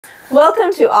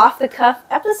Welcome to Off the Cuff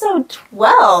episode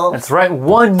 12. That's right,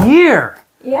 1 year.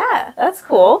 Yeah, that's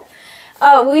cool.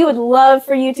 We would love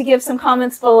for you to give some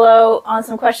comments below on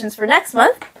some questions for next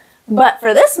month. But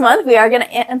for this month, we are going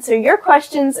to answer your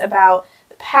questions about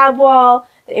the PAB wall,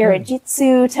 the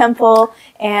Airjitzu Temple,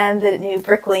 and the new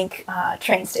BrickLink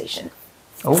train station.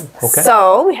 Oh, okay.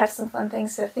 So we have some fun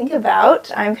things to think about.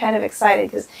 I'm kind of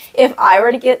excited because if I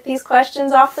were to get these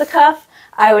questions off the cuff,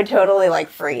 I would totally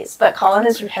freeze. But Colin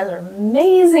has an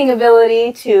amazing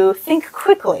ability to think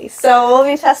quickly. So we'll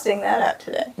be testing that out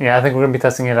today. Yeah, I think we're going to be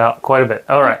testing it out quite a bit.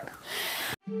 All right.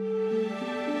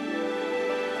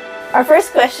 Our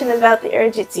first question is about the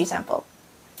Airjitzu Temple.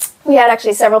 We had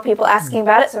actually several people asking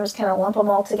about it, so I'm just going to lump them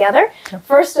all together.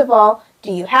 First of all,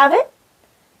 do you have it?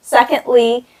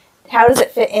 Secondly, how does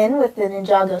it fit in with the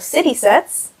Ninjago city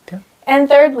sets? Okay. And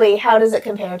thirdly, how does it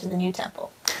compare to the new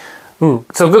temple? Ooh,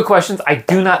 so good questions. I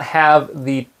do not have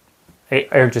the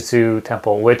Airjitzu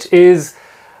Temple, which is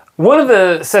one of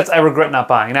the sets I regret not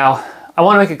buying. Now, I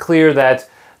want to make it clear that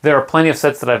there are plenty of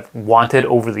sets that I've wanted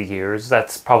over the years.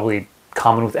 That's probably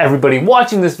common with everybody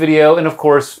watching this video, and of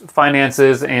course,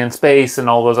 finances and space and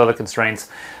all those other constraints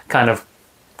kind of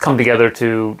come together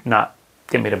to not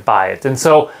get me to buy it. And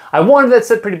so I wanted that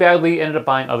set pretty badly, ended up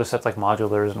buying other sets like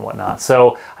modulars and whatnot.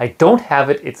 So I don't have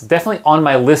it. It's definitely on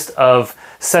my list of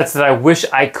sets that I wish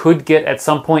I could get at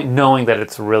some point, knowing that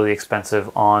it's really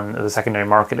expensive on the secondary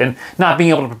market. And not being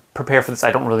able to prepare for this,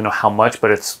 I don't really know how much,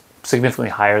 but it's significantly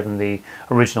higher than the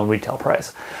original retail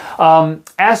price.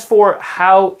 As for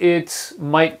how it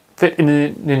might fit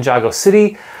in Ninjago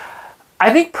City,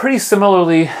 I think pretty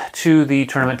similarly to the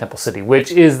Tournament Temple City,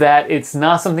 which is that it's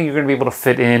not something you're going to be able to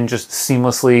fit in just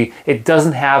seamlessly. It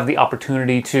doesn't have the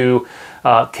opportunity to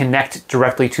connect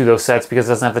directly to those sets because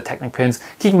it doesn't have the Technic pins.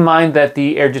 Keep in mind that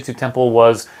the Airjitzu Temple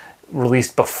was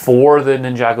released before the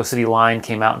Ninjago City line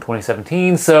came out in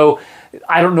 2017, so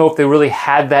I don't know if they really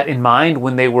had that in mind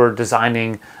when they were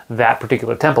designing that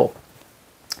particular temple.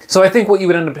 So I think what you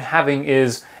would end up having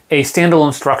is a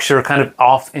standalone structure kind of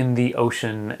off in the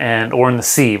ocean or in the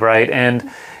sea, right? And,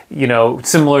 you know,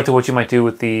 similar to what you might do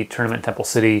with the Tournament Temple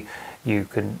City, you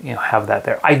could, have that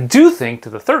there. I do think, to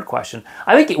the third question,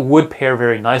 I think it would pair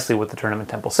very nicely with the Tournament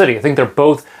Temple City. I think they're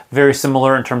both very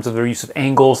similar in terms of their use of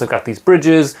angles. They've got these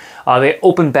bridges, they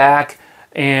open back,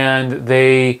 and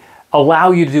they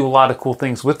allow you to do a lot of cool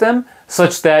things with them,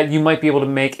 such that you might be able to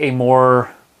make a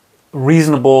more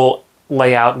reasonable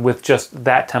layout with just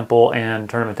that temple and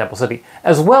Tournament Temple City,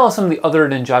 as well as some of the other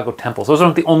Ninjago temples. Those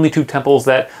aren't the only two temples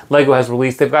that LEGO has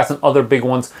released. They've got some other big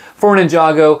ones for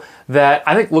Ninjago that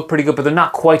I think look pretty good, but they're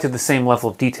not quite to the same level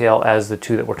of detail as the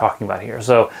two that we're talking about here.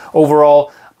 So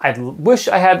overall, I wish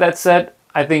I had that set.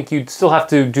 I think you'd still have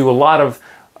to do a lot of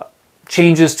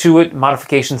changes to it,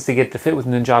 modifications to get to fit with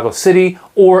Ninjago City,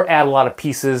 or add a lot of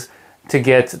pieces to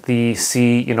get the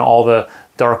sea, all the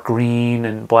dark green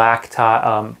and black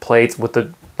plates with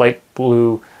the light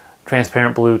blue,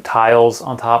 transparent blue tiles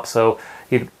on top. So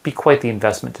it'd be quite the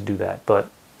investment to do that, but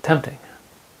tempting.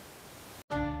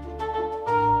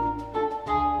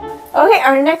 Okay,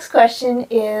 our next question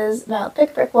is about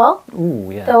Pick a Brick Wall. Ooh,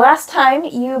 yeah. The last time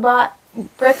you bought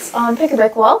bricks on Pick a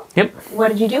Brick Wall, yep. What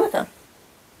did you do with them?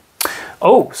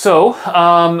 Oh, so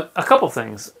a couple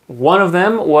things. One of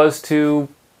them was to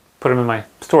put them in my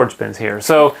storage bins here.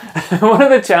 So one of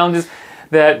the challenges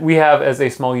that we have as a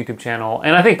small YouTube channel,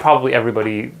 and I think probably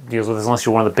everybody deals with this unless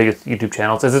you're one of the biggest YouTube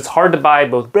channels, is it's hard to buy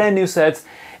both brand new sets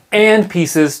and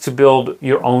pieces to build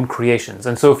your own creations.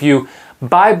 And so if you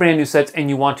buy brand new sets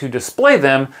and you want to display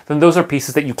them, then those are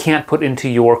pieces that you can't put into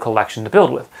your collection to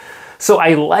build with. So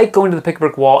I like going to the Pick a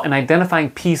Brick Wall and identifying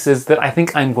pieces that I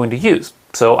think I'm going to use.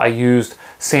 So I used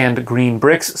sand green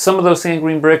bricks. Some of those sand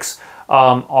green bricks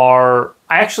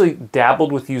I actually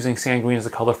dabbled with using sand green as a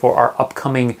color for our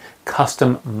upcoming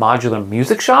custom modular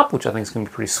music shop, which I think is going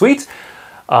to be pretty sweet.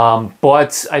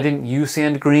 But I didn't use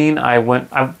sand green. I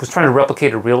was trying to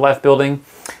replicate a real life building,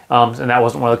 and that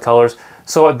wasn't one of the colors.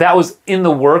 So that was in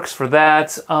the works for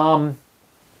that. Some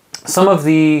of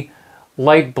the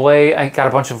light blade, I got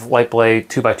a bunch of light blade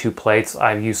 2x2 plates.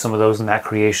 I've used some of those in that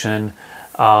creation.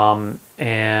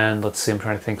 And let's see, I'm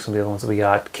trying to think some of the other ones that we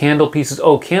got. Candle pieces.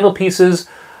 Oh, candle pieces.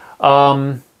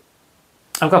 I've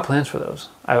got plans for those.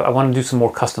 I want to do some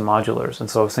more custom modulars, and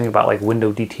so I was thinking about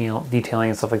window detailing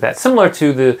and stuff like that, similar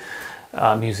to the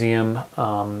museum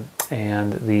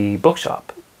and the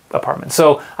bookshop apartment.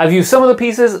 So I've used some of the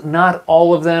pieces, not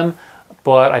all of them,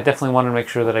 but I definitely wanted to make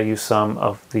sure that I use some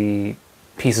of the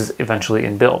pieces eventually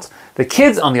in builds. The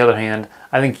kids, on the other hand,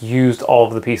 I think used all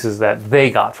of the pieces that they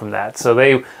got from that. So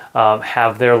they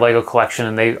have their Lego collection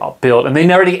and they build, and they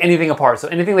never take anything apart. So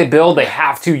anything they build, they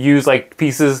have to use like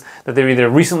pieces that they either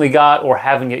recently got or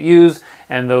haven't yet used,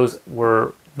 and those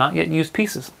were not yet used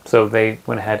pieces. So they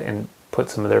went ahead and put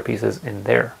some of their pieces in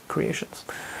their creations.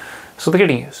 So they're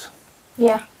getting used.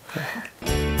 Yeah.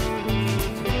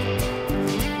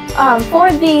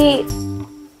 For the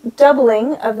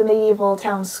doubling of the medieval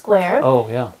town square, Oh,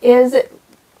 yeah. is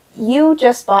you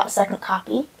just bought a second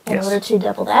copy in Yes. order to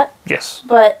double that, Yes.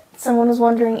 but someone was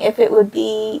wondering if it would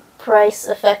be price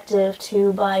effective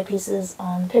to buy pieces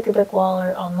on Pick a Brick Wall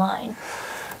or online.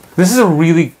 This is a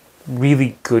really,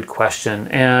 really good question.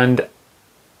 And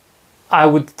I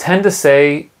would tend to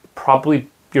say probably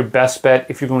your best bet,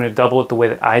 if you're going to double it the way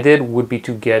that I did, would be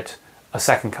to get a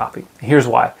second copy. Here's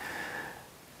why.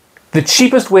 The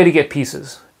cheapest way to get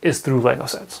pieces is through Lego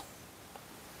sets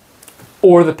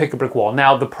or the Pick a Brick Wall.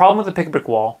 Now, the problem with the Pick a Brick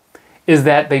Wall is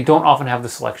that they don't often have the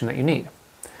selection that you need.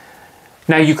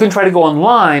 Now, you can try to go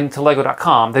online to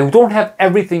lego.com. They don't have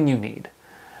everything you need.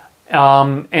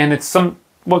 And it's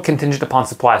somewhat contingent upon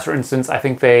supplies. For instance, I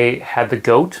think they had the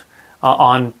goat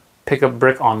on Pick a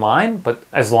Brick online, but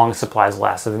as long as supplies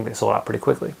last, I think they sold out pretty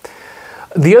quickly.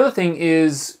 The other thing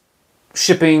is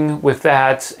shipping with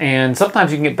that, and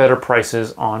sometimes you can get better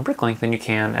prices on BrickLink than you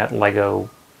can at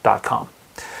lego.com.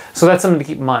 So that's something to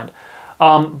keep in mind.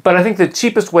 But I think the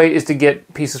cheapest way is to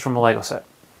get pieces from a Lego set.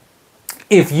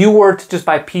 If you were to just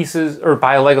buy pieces or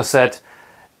buy a Lego set,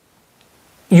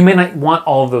 you may not want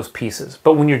all of those pieces.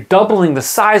 But when you're doubling the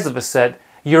size of a set,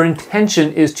 your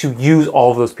intention is to use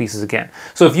all of those pieces again.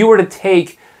 So if you were to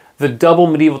take the double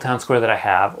medieval town square that I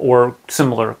have, or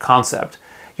similar concept,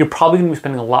 you're probably going to be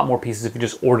spending a lot more pieces if you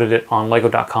just ordered it on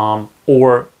lego.com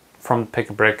or from Pick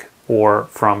a Brick or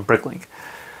from BrickLink.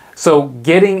 So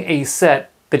getting a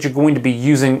set that you're going to be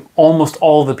using almost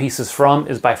all of the pieces from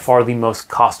is by far the most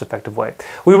cost-effective way.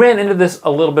 We ran into this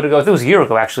a little bit ago, I think it was a year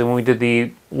ago actually, when we did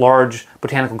the large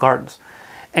botanical gardens.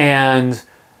 And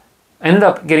I ended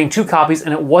up getting 2 copies,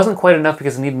 and it wasn't quite enough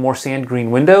because I needed more sand green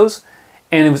windows,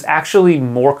 and it was actually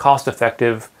more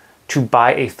cost-effective to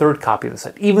buy a 3rd copy of the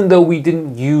set. Even though we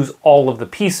didn't use all of the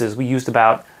pieces, we used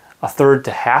about a third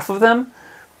to half of them,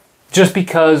 just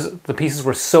because the pieces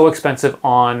were so expensive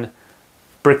on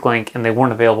BrickLink and they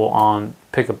weren't available on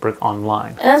Pick a Brick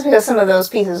online. And that's because some of those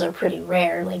pieces are pretty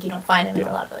rare, like you don't find them in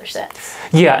a lot of other sets.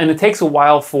 Yeah, and it takes a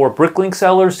while for BrickLink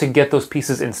sellers to get those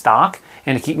pieces in stock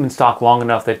and to keep them in stock long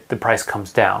enough that the price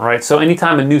comes down, right? So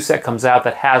anytime a new set comes out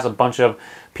that has a bunch of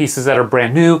pieces that are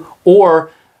brand new,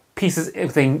 or pieces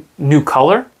with a new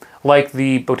color, like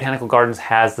the Botanical Gardens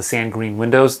has the sand green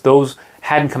windows, those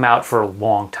hadn't come out for a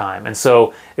long time. And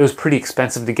so it was pretty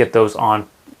expensive to get those on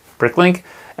BrickLink.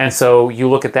 And so you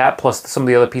look at that, plus some of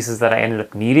the other pieces that I ended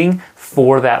up needing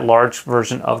for that large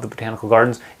version of the Botanical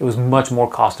Gardens, it was much more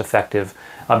cost effective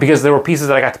because there were pieces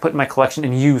that I got to put in my collection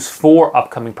and use for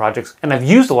upcoming projects. And I've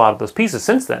used a lot of those pieces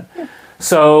since then. Yeah.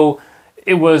 So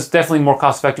it was definitely more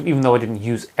cost effective, even though I didn't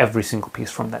use every single piece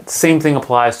from that. Same thing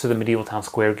applies to the Medieval Town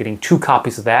Square, getting 2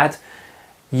 copies of that.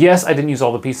 Yes, I didn't use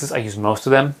all the pieces, I used most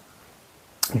of them.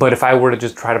 But if I were to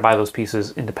just try to buy those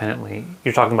pieces independently,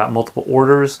 you're talking about multiple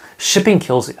orders. Shipping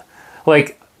kills you.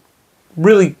 Like,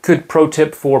 really good pro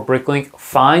tip for BrickLink,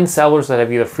 find sellers that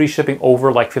have either free shipping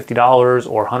over like $50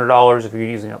 or $100 if you're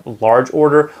using a large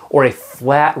order, or a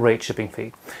flat rate shipping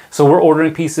fee. So we're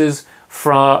ordering pieces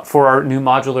for our new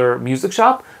modular music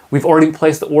shop. We've already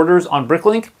placed the orders on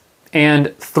BrickLink,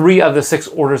 and 3 of the 6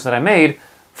 orders that I made,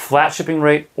 flat shipping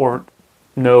rate or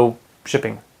no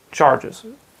shipping charges.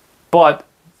 But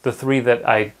the 3 that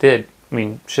I did, I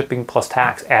mean, shipping plus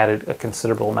tax added a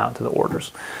considerable amount to the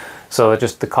orders. So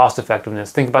just the cost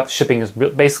effectiveness. Think about shipping as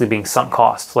basically being sunk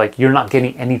costs. Like, you're not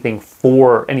getting anything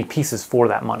for any pieces for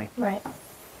that money. Right.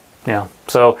 Yeah.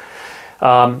 So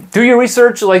do your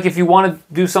research. Like, if you want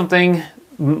to do something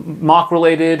mock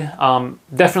related,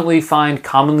 definitely find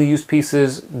commonly used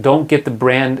pieces. Don't get the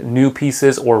brand new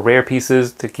pieces or rare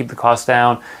pieces to keep the cost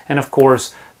down. And of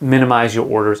course, minimize your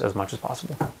orders as much as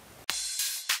possible.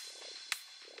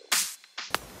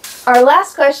 Our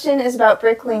last question is about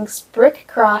BrickLink's Brick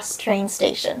Cross train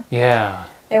station. Yeah.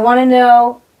 They want to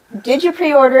know, did you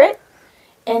pre-order it?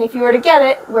 And if you were to get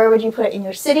it, where would you put it in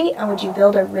your city? And would you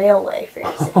build a railway for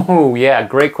your city? Oh, yeah.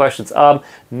 Great questions.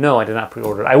 No, I did not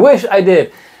pre-order it. I wish I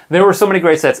did. There were so many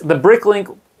great sets. The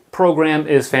BrickLink program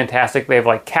is fantastic. They have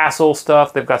like castle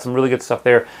stuff. They've got some really good stuff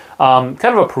there. Kind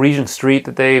of a Parisian street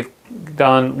that they've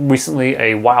done recently,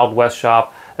 a Wild West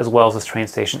shop, as well as this train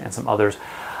station and some others.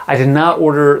 I did not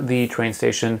order the train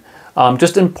station,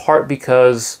 just in part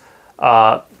because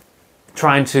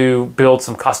trying to build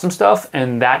some custom stuff,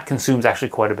 and that consumes actually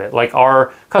quite a bit. Like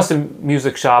our custom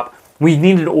music shop, we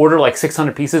needed to order like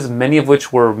 600 pieces, many of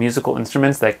which were musical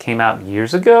instruments that came out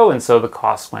years ago, and so the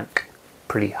cost went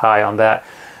pretty high on that.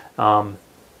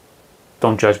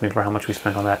 Don't judge me for how much we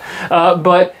spent on that.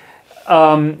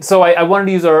 So I wanted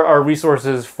to use our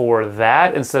resources for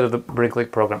that instead of the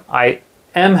BrickLink program. I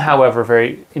am, however,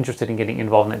 very interested in getting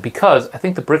involved in it because I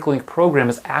think the BrickLink program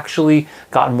has actually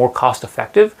gotten more cost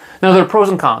effective. Now there are pros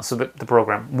and cons to the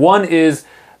program.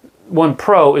 One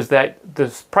pro is that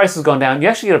the price has gone down. You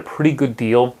actually get a pretty good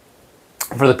deal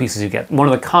for the pieces you get. One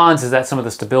of the cons is that some of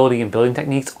the stability and building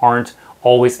techniques aren't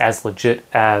always as legit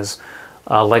as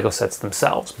Lego sets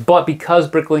themselves. But because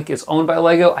BrickLink is owned by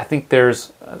Lego, I think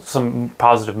there's some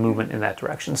positive movement in that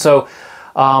direction. So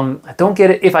I don't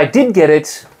get it. If I did get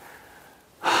it,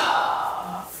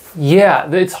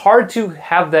 yeah, it's hard to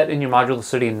have that in your modular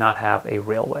city and not have a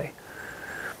railway.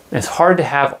 It's hard to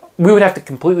have, we would have to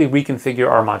completely reconfigure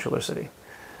our modular city,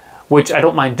 which I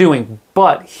don't mind doing,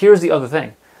 but here's the other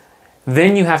thing.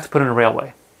 Then you have to put in a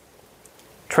railway.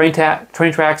 Train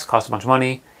tracks cost a bunch of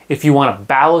money. If you want to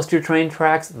ballast your train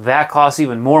tracks, that costs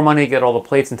even more money to get all the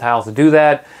plates and tiles to do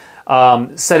that.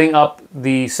 Setting up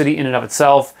the city in and of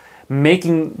itself,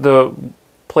 making the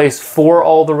place for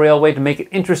all the railway to make it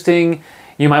interesting.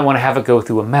 You might want to have it go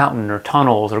through a mountain or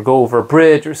tunnels or go over a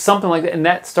bridge or something like that, and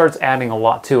that starts adding a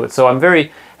lot to it. So I'm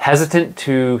very hesitant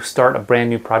to start a brand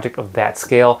new project of that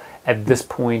scale at this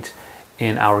point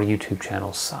in our YouTube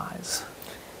channel size.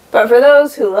 But for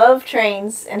those who love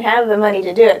trains and have the money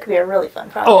to do it, it could be a really fun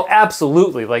project. Oh,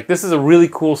 absolutely. Like, this is a really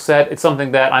cool set. It's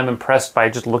something that I'm impressed by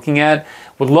just looking at.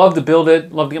 Would love to build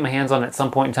it, love to get my hands on it at some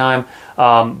point in time.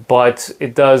 But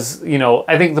it does, you know,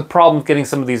 I think the problem with getting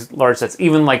some of these large sets,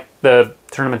 even like the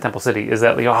Tournament Temple City, is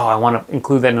that, like, oh, I want to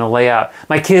include that in a layout.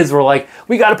 My kids were like,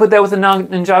 we got to put that with the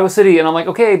Ninjago City. And I'm like,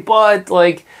 okay, but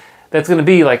like, that's going to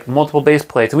be like multiple base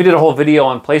plates. And we did a whole video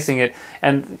on placing it.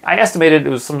 And I estimated it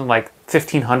was something like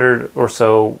 1,500 or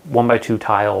so 1x2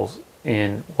 tiles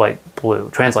in light blue,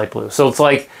 trans-light blue. So it's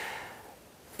like,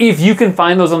 if you can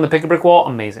find those on the pick-a-brick wall,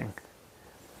 amazing.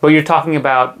 But you're talking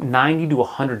about $90 to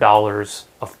 $100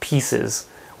 of pieces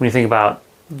when you think about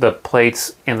the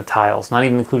plates and the tiles, not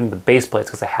even including the base plates,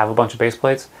 because I have a bunch of base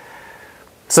plates.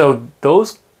 So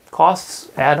those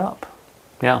costs add up.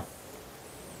 Yeah.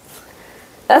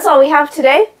 That's all we have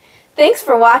today. Thanks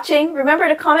for watching. Remember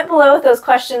to comment below with those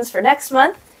questions for next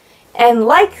month. And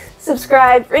like,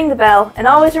 subscribe, ring the bell, and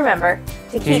always remember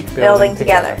to keep building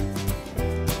together.